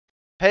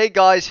Hey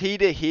guys,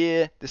 Heater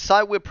here. The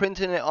site we're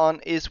printing it on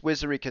is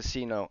Wizardry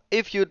Casino.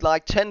 If you'd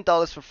like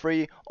 $10 for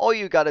free, all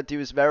you gotta do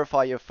is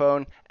verify your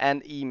phone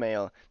and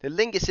email. The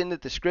link is in the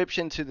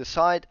description to the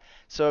site,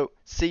 so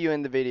see you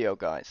in the video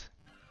guys.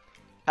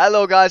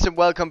 Hello guys and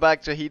welcome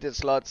back to Heated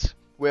Slots.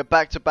 We're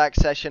back-to-back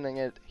sessioning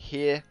it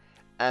here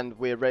and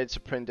we're ready to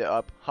print it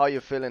up. How you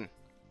feeling?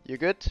 You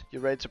good?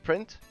 You ready to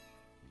print?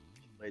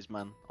 Always,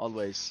 man.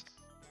 Always.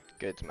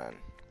 Good man.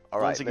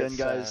 Once again,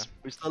 guys,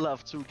 we still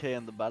have 2K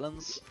in the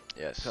balance.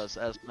 Yes. Because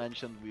as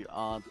mentioned, we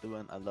are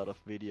doing a lot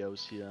of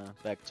videos here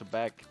back to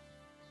back.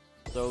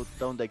 So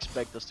don't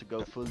expect us to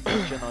go full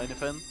degen or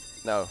anything.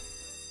 No.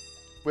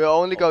 We'll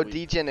only go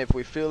degen if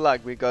we feel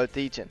like we go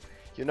degen.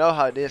 You know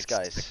how it is,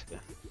 guys.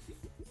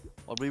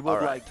 Well, we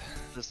would like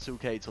this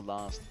 2K to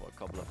last for a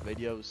couple of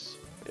videos.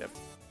 Yep.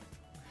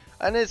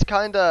 And it's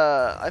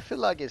kinda, I feel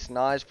like it's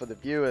nice for the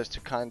viewers to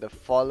kind of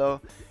follow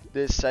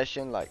this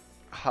session, like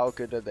how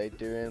good are they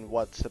doing,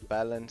 what's the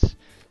balance.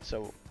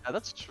 So yeah,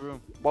 that's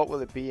true. What will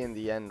it be in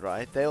the end,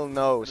 right? They'll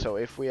know. So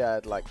if we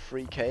had like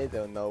 3K,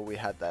 they'll know we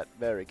had that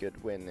very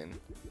good win in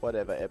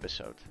whatever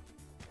episode.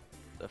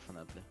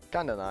 Definitely.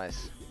 Kinda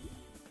nice.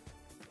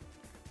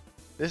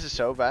 This is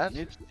so bad.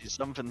 Need to see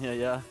something here,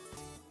 yeah.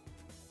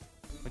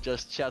 We're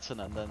just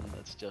chatting and then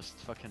it's just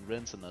fucking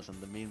rinsing us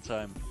in the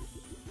meantime.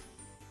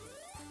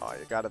 Oh,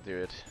 you gotta do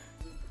it.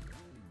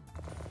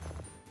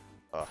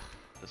 Oh.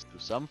 Let's do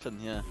something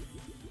here.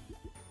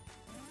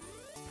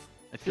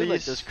 I feel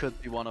like this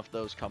could be one of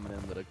those coming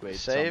in with a great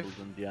tumble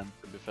in the end,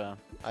 to be fair.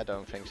 I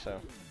don't think so.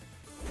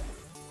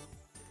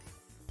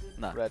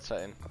 Nah. Reds are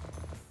in.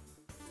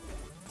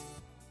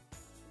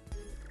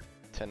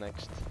 10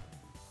 next.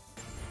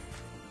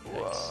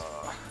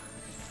 Whoa.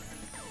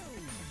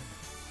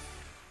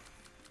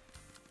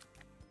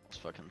 It's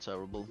fucking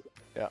terrible.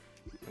 Yeah,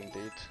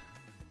 indeed.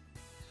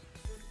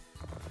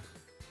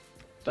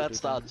 Bad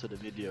start to the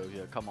video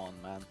here, come on,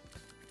 man.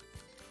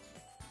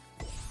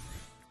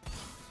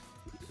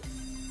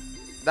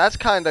 That's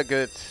kinda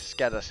good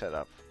scatter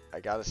setup,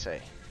 I gotta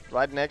say.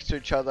 Right next to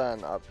each other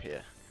and up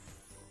here.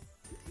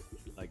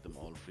 Like them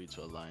all free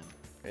to align.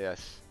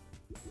 Yes,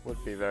 would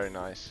be very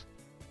nice.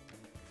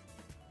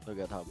 Look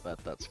at how bad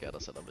that scatter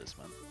setup is,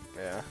 man.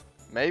 Yeah,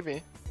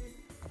 maybe.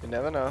 You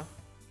never know.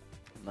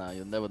 Nah,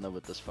 you'll never know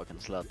with this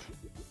fucking slot.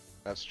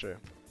 That's true.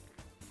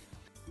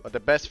 But the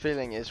best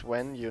feeling is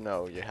when you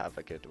know you have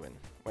a good win.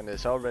 When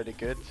it's already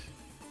good.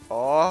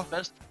 Oh.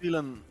 Best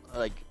feeling,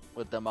 like,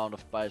 with the amount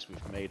of buys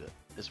we've made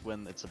is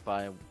when it's a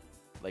buy,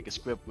 like a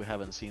script we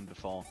haven't seen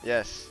before.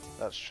 Yes,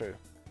 that's true.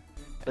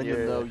 Then you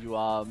know you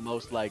are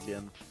most likely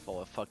in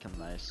for a fucking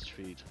nice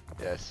treat.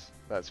 Yes,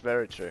 that's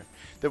very true.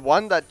 The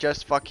one that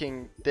just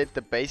fucking did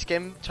the base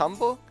game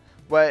tumble,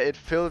 where it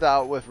filled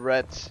out with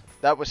reds,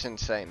 that was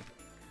insane.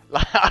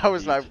 I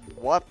was like,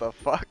 what the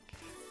fuck?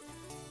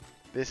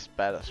 This is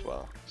bad as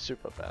well.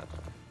 Super bad.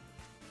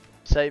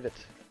 Save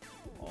it.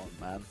 Oh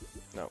man.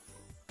 No.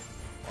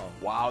 Oh,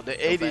 wow, the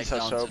 80s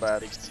are so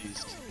bad.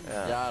 60s.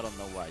 Yeah, I don't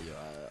know why you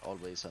are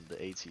always on the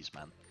 80s,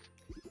 man.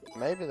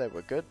 Maybe they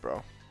were good,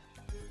 bro.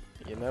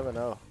 You never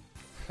know.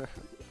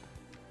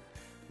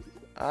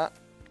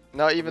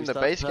 Not even the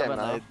base game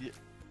now.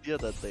 Idea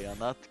that they are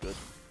not good.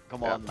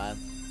 Come on, man.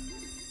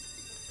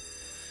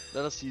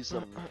 Let us see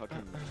some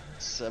fucking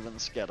 7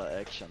 scatter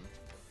action.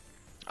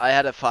 I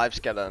had a 5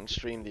 scatter on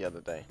stream the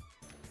other day,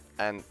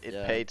 and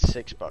it paid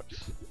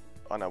 $6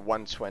 on a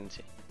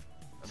 120.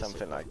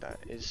 Something like that.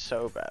 It's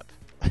so bad.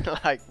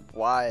 Like,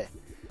 why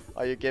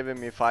are you giving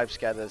me 5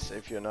 scatters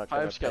if you're not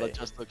gonna pay? 5 scatter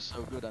just looks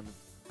so good. And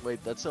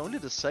wait, that's only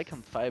the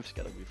second 5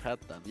 scatter we've had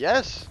then.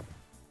 Yes,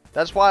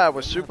 that's why I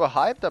was super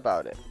hyped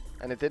about it,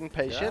 and it didn't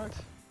pay shit.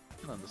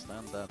 I can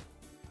understand that.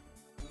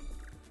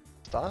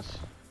 Stars?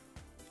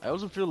 I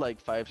also feel like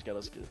 5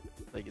 scatters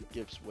like it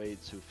gives way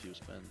too few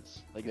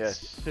spins. Like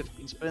it's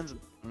 15 spins.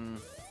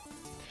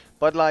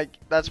 But like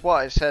that's what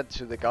I said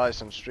to the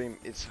guys on stream.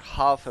 It's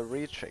half a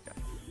re-trigger.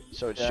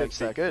 So it should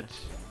be good.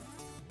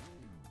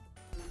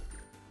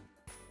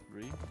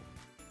 Re?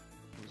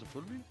 Was it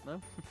full re?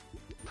 No?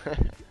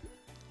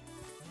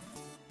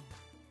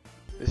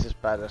 This is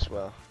bad as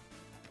well.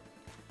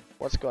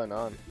 What's going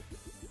on?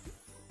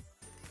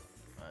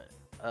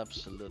 I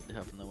absolutely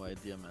have no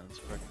idea, man. It's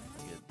fucking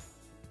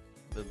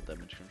the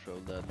damage control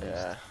there at least.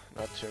 Yeah,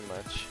 not too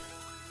much.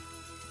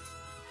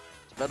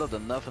 It's better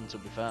than nothing, to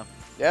be fair.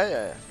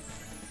 Yeah.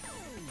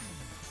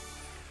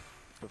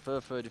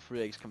 Prefer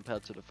 33x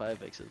compared to the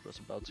 5x it was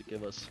about to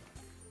give us.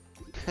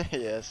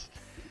 Yes,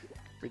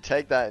 we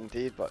take that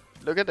indeed, but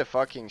look at the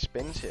fucking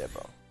spins here,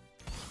 bro.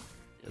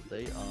 Yeah,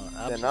 they are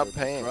absolutely They're not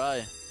paying.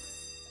 dry.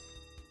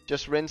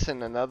 Just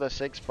rinsing another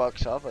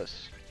 $6 off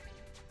us.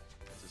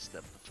 Just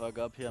step the fuck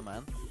up here,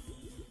 man.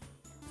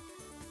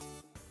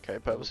 Okay,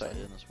 purple side.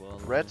 in as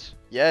well. Reds?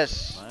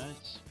 Yes.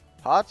 Nice.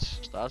 Hearts?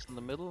 Stars in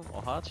the middle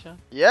or hearts here?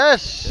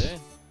 Yes.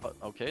 Okay.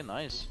 Okay,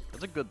 nice.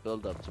 That's a good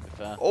build up, to be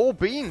fair. Oh,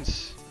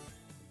 beans.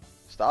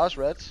 Stars,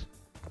 reds.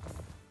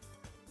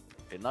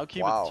 Okay, now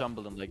keep it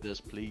tumbling like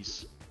this,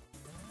 please.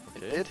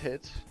 Okay. It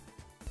hit.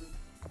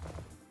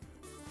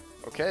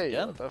 Okay,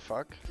 Again? what the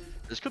fuck?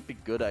 This could be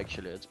good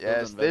actually. It's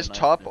Yes, building very this nicely.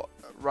 top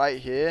right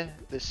here,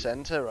 this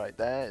center right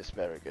there is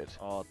very good.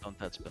 Oh, don't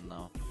head spin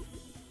now.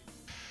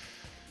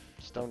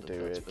 Stop Don't the do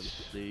dead it. spin,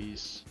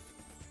 please.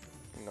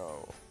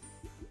 No.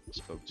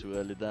 Spoke too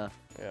early there.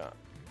 Yeah.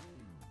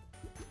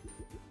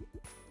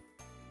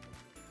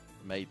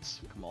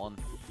 Mates, come on.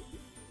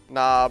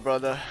 Nah,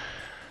 brother.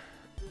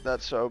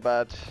 That's so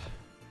bad.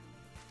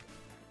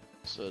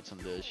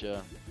 Surtain this,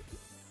 yeah.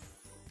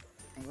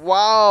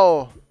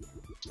 Wow!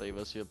 Save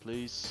us here,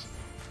 please.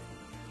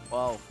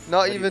 Wow.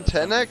 Not Ready even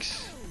to attempt.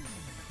 10x?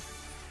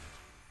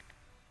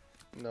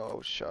 No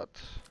shot.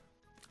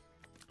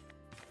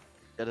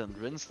 Getting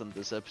rinsed in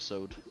this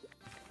episode.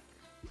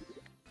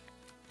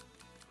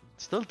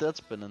 Still dead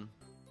spinning.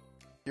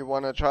 You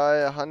wanna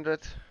try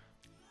 100?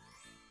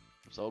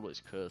 It's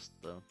always cursed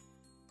though.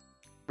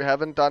 We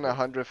haven't done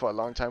 100 for a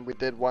long time. We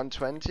did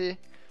 120,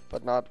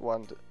 but not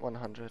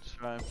 100.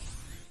 Try.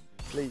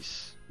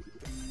 Please.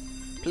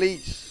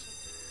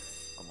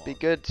 Please. Come on. Be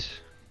good.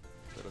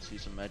 Let us see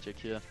some magic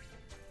here.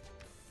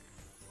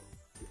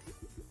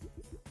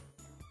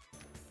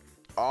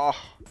 Oh.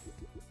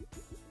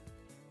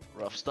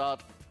 Rough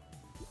start.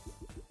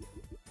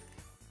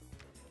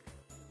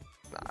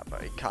 Nah,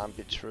 but it can't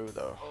be true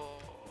though.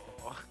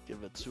 Oh,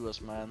 give it to us,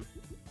 man.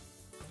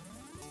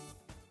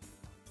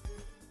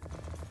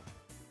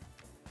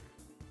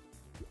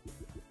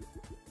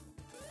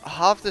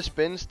 Half the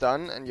spin's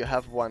done and you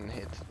have one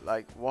hit.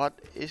 Like, what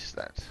is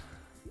that?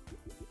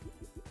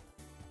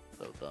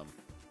 So dumb.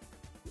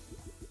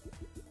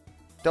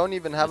 Don't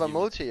even have Not a even-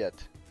 multi yet.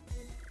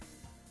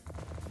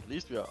 At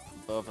least we are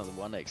above on the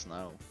 1x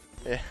now.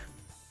 Yeah.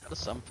 That is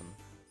something.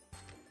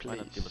 Why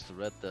not give us Please. the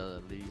red there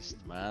at least,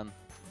 man?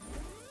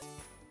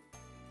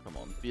 Come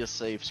on, be a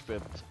safe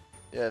script.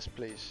 Yes,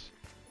 please.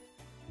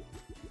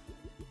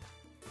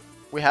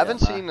 We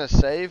haven't nah. seen a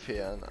save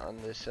here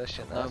on this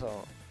session No. at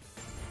all.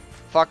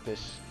 Fuck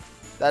this.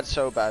 That's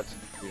so bad.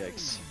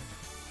 3x.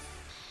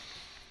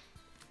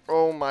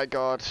 Oh my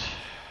god.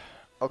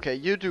 Okay,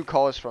 you do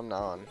calls from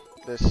now on.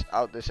 This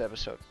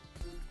episode.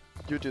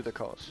 You do the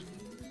calls.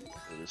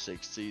 The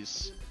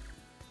 60s.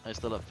 I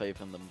still have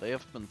faith in them. They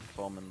have been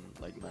performing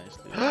like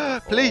nicely.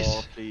 Please.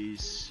 Oh,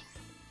 please.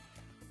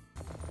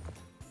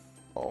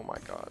 Oh my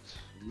god.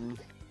 Mm.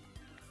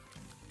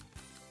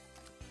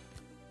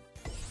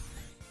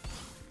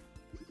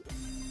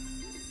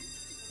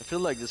 I feel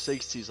like the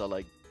 60s are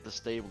like the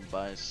stable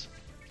buys.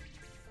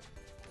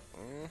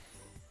 Mm.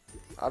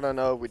 I don't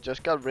know, we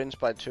just got rinsed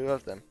by 2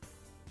 of them.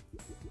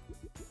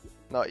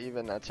 Not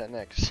even a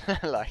 10x.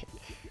 Like,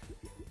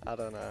 I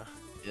don't know.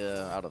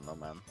 Yeah, I don't know,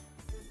 man.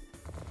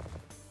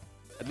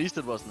 At least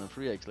it wasn't a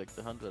 3x like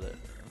the 100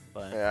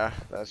 buy. Yeah,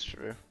 that's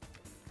true.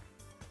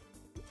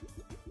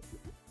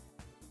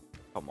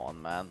 Come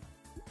on, man.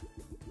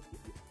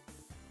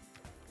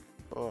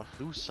 Oh.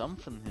 Do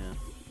something here.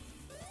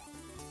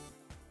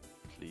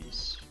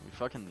 Please. We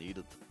fucking need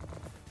it.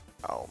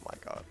 Oh my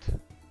god.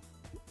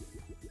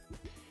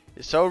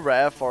 It's so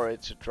rare for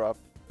it to drop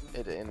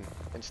it in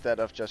instead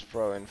of just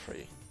throwing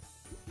free.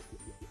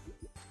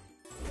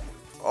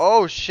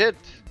 Oh shit!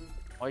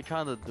 Why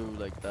can't it do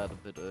like that a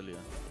bit earlier?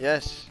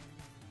 Yes.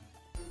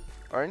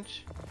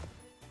 Orange?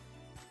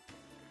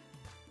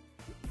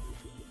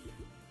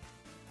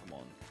 Come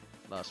on.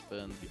 Last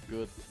spin, be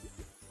good.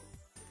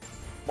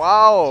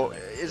 Wow!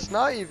 10x. It's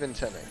not even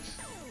 10x.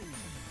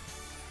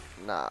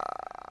 Nah.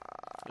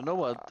 You know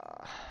what?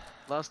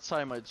 Last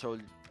time I told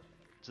you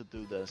to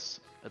do this,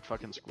 it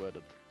fucking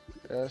squirted.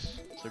 Yes.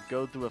 So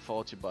go do a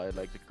 40 buy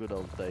like the good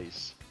old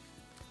days.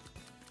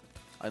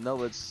 I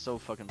know it's so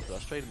fucking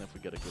frustrating if we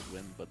get a good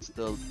win, but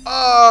still,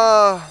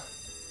 Ah!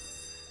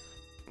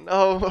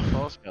 No.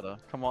 course better.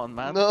 Come on,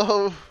 man.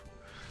 No.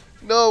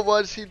 No,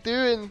 what's he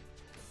doing?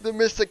 The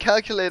Mr.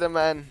 Calculator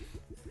man.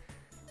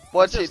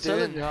 What's I'm he just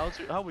telling doing?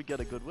 you how we get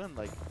a good win.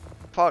 Like,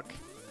 Fuck.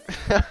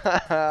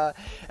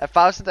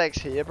 1000x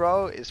here,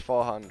 bro, is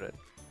 400.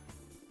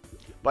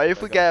 But if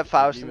we Like, get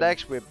I think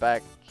 1000x, we're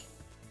back.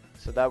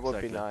 So that would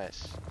be Exactly.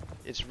 nice.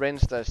 It's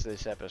rinsed us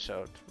this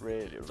episode.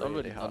 Really, it's really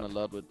already done a hard.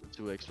 lot with the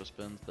 2 extra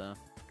spins there.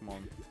 Come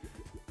on.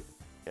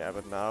 Yeah,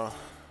 but now.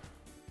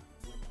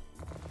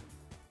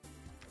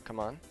 Come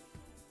on.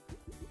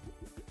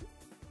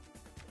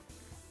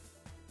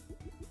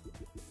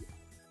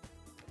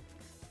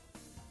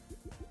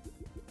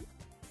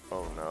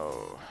 Oh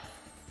no.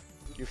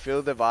 You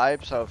feel the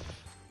vibes of.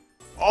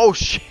 Oh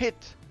shit!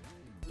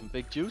 Some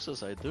big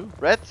juices, I do.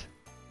 Red?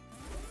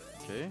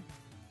 Okay.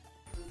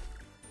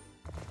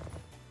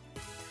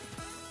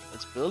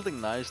 It's building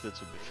nicely, to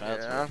be fair.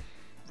 to Yeah. it.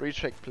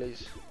 Retrick,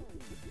 please.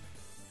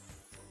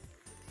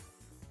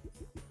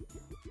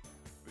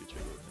 Reach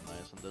would be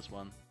nice on this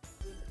one.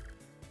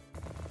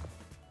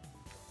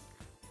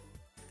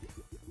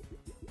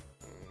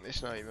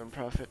 It's not even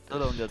profit.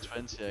 Still only a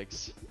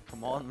 20x.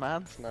 Come on,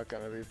 man. It's not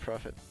gonna be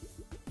profit.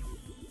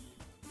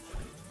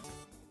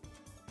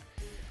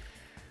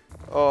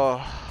 Oh.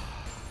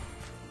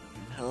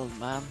 Hell,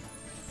 man.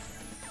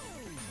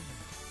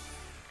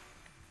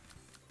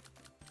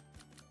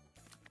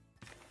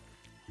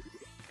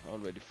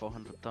 already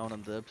 400 down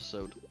on the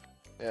episode.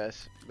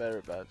 Yes,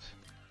 very bad.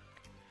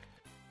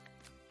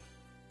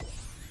 Now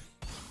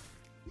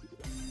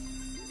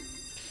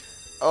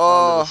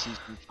Oh, let's see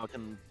some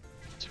fucking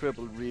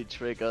triple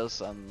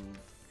re-triggers and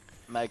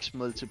max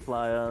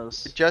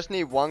multipliers. just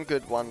need one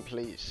good one,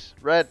 please.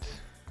 Red.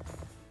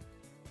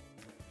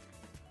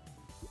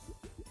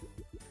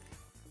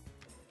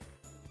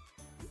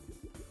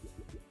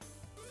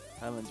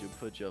 Haven't you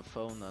put your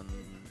phone on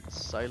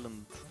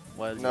silent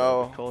while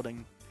No. you're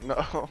recording?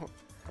 No,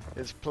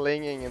 it's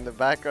plinging in the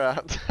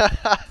background.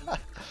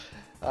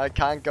 I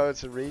can't go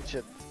to reach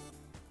it.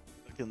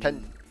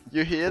 Can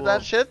you hear Cool.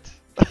 that shit?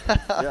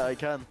 Yeah, I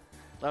can.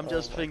 I'm Oh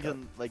just my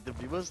thinking, like, the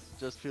viewers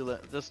just feel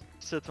like, just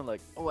sitting like,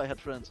 oh, I had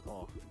friends.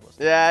 Oh, it was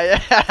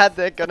Yeah,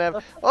 they're gonna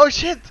have. Oh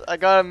shit! I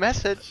got a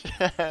message.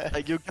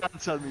 Like, you can't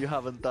tell me you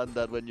haven't done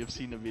that when you've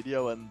seen a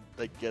video and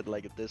like get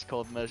like a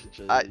Discord message.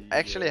 I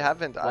actually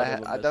haven't.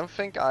 I don't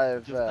think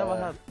I've. You've never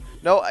had.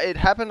 No, it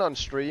happened on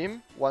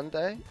stream one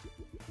day.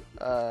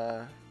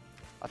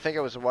 I think I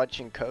was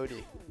watching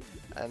Cody,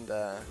 and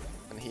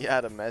he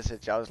had a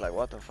message. I was like,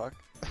 what the fuck?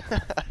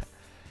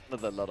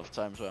 Not a lot of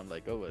times where I'm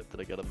like, oh, wait, did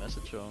I get a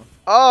message or?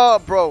 Oh,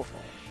 bro.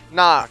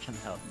 Nah, I can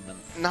help, man.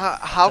 nah.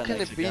 How can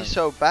 10x it be again.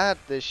 so bad?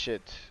 This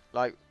shit.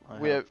 Like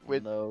we're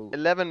no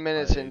 11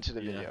 minutes into the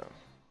idea. video.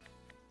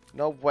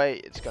 No way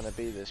it's gonna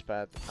be this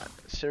bad.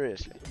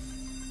 Seriously.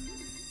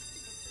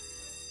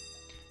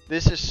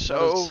 This is Not a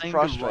so single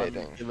one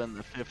frustrating. Given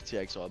the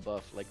 50x or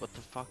above, like what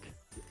the fuck?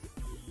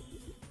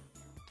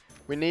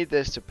 We need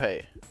this to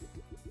pay.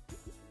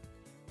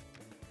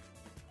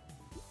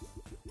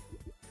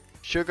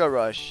 Sugar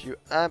Rush, you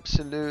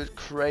absolute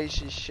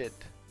crazy shit.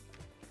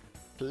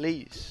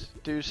 Please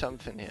do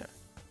something here.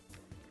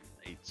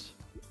 8.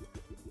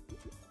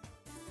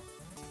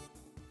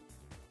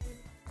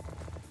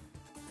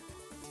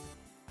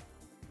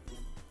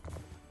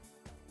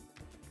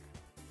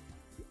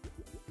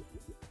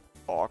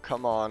 Oh,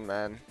 come on,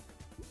 man.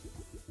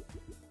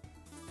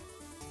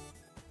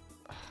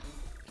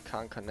 You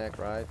can't connect,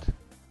 right?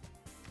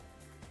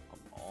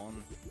 Come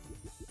on.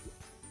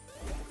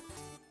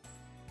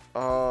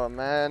 Oh,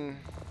 man.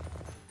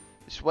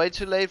 It's way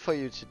too late for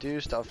you to do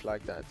stuff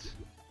like that.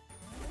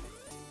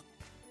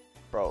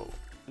 Bro,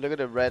 look at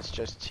the Reds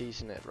just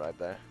teasing it right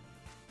there.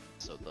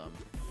 So dumb.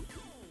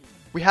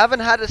 We haven't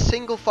had a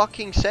single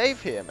fucking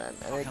save here, man.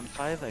 And it, Fucking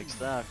 5x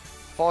that.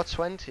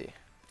 420.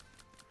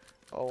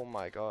 Oh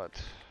my god.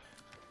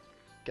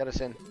 Get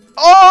us in.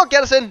 Oh,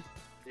 get us in!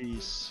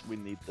 Please, we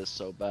need this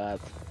so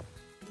bad.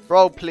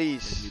 Bro, We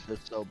please. need this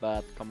so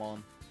bad. Come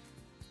on.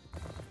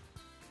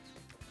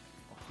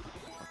 Oh,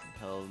 fucking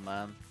hell,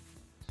 man.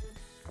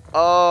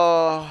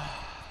 Oh,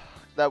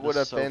 that would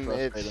This is have been so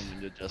it. frustrating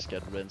when you just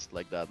get rinsed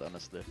like that,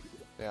 honestly.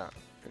 Yeah,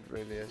 it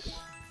really is.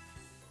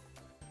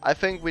 I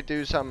think we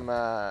do some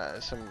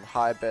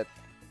high bet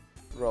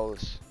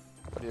rolls.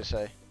 What do you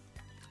say?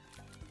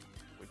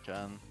 We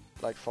can,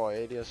 Like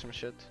 480 or some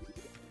shit?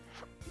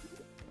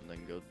 and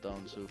then go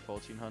down to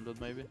 1400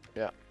 maybe.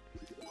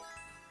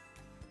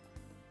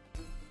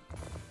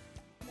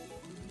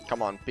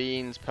 Come on,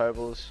 beans,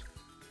 purples.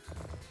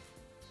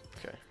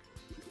 Okay.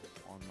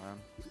 Come on, man.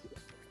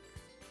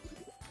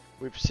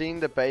 We've seen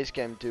the base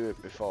game do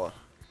it before.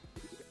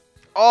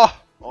 Oh!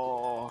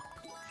 Oh,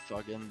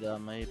 fucking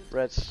damn, mate.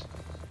 Reds.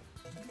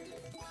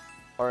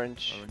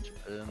 Orange. Orange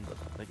pin, but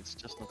like it's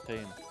just not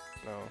paying.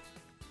 No.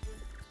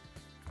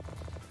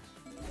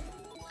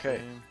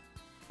 Okay,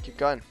 keep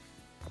going.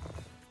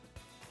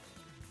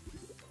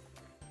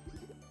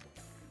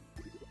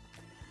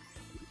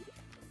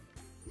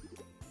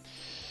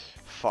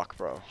 Fuck,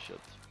 bro. Shit.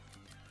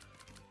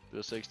 Do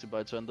a 60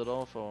 by 20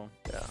 off or?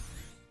 Yeah.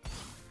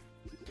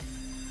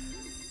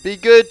 Be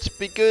good,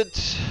 be good.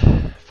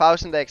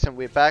 1000x and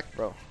we're back,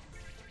 bro.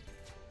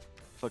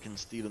 Fucking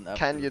stealing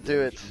Can you do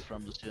it?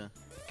 from this year.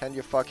 Can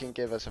you fucking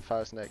give us a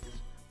 1000x?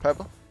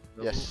 Purple?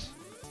 Yes.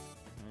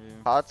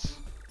 Yeah. Hearts?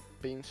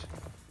 Beans?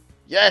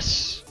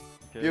 Yes!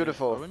 Okay,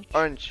 Beautiful. Orange.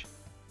 Orange.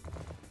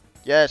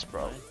 Yes,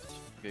 bro. Nice.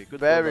 Okay, good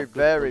Very, build up, good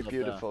very build up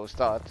there. beautiful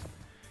start.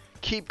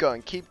 Keep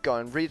going,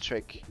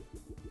 retrick.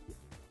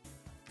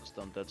 Just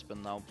don't dead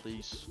spin now,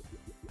 please.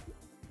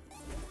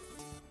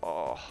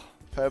 Oh,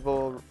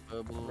 purple,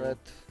 Purple. red.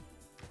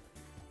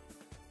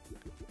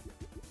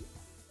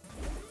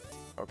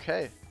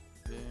 Okay.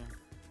 Yeah.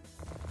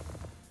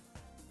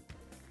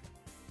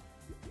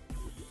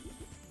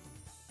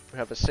 We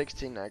have a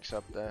 16x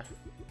up there.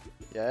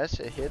 Yes,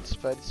 it hits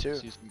 32.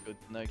 See some good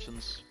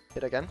connections.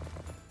 Hit again.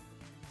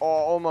 Oh,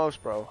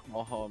 almost, bro.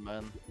 Oh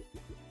man.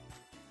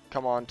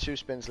 Come on, 2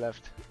 spins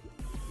left.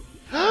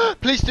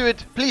 Please do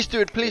it! Please do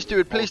it! Please do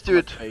it! Please do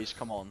it! Face,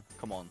 come on,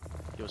 come on.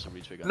 Give us a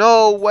retrigger.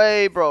 No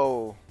way,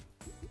 bro.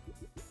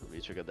 A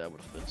retrigger there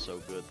would have been so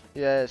good.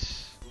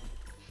 Yes.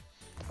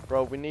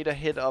 Bro, we need a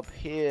hit up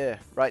here.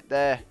 Right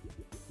there.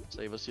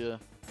 Save us here.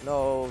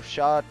 No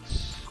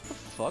shots. What the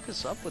fuck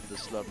is up with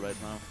this slot right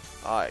now?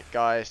 Alright,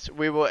 guys.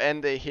 We will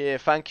end it here.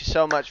 Thank you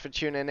so much for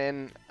tuning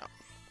in.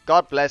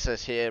 God bless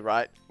us here,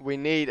 right? We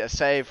need a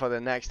save for the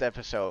next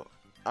episode.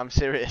 I'm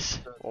serious.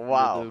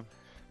 Wow. We do.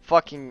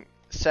 fucking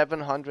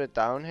 700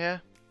 down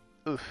here.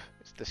 Oof,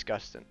 it's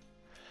disgusting.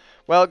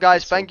 Well,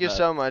 guys, It's so thank you bad.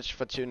 so much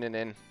for tuning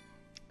in.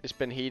 It's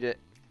been heated,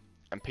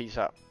 and peace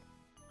out.